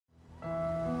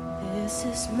This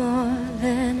is more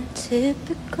than a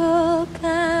typical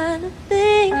kind of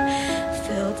thing.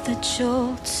 Felt the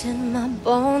jolts in my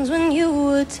bones when you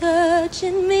were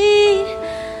touching me.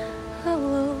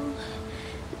 Oh,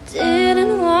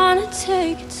 didn't wanna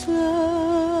take it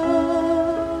slow.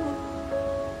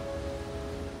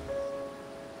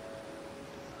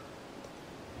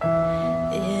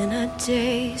 In a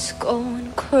daze,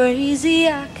 going crazy,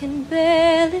 I can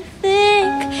barely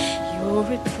think. You're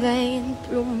replaying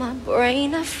through my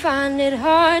brain, I find it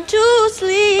hard to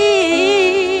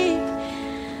sleep.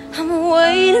 I'm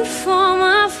waiting for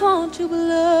my phone to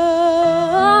blow.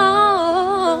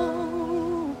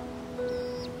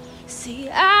 See,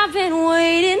 I've been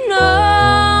waiting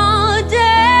all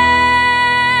day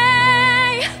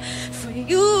for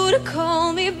you to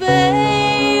call me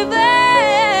baby.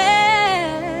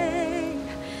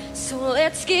 So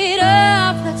let's get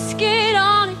up, let's get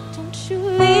on it. Don't you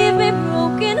leave me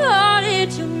broken hearted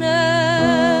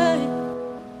tonight.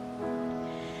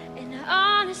 And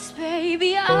honest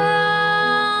baby,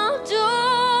 I'll do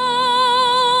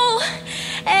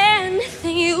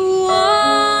anything you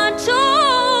want to.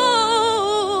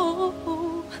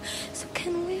 So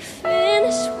can we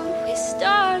finish what we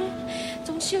started?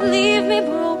 Don't you leave me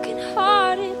broken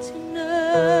hearted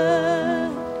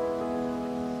tonight.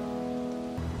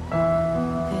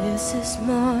 This is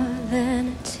more than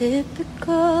a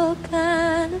typical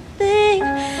kind of thing.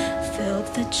 Felt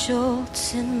the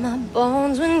jolts in my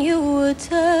bones when you were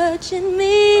touching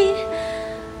me.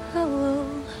 Oh,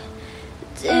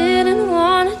 didn't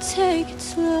wanna take it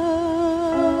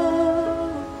slow.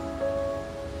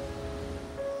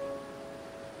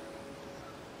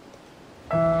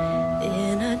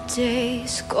 In a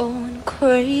daze, going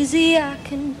crazy, I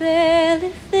can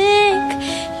barely think.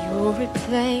 You're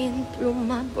replaying through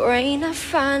my brain, I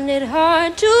find it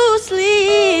hard to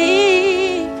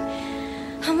sleep.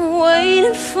 I'm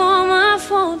waiting for my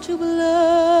phone to blow.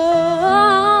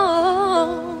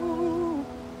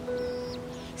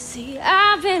 See,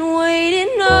 I've been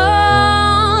waiting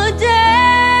all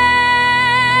day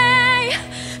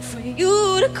for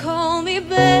you to call me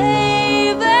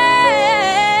baby.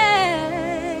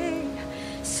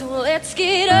 So let's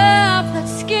get up,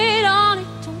 let's get on it.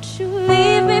 Don't you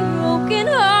leave me broken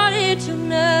hearted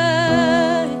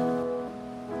tonight.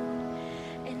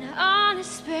 And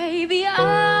honest baby,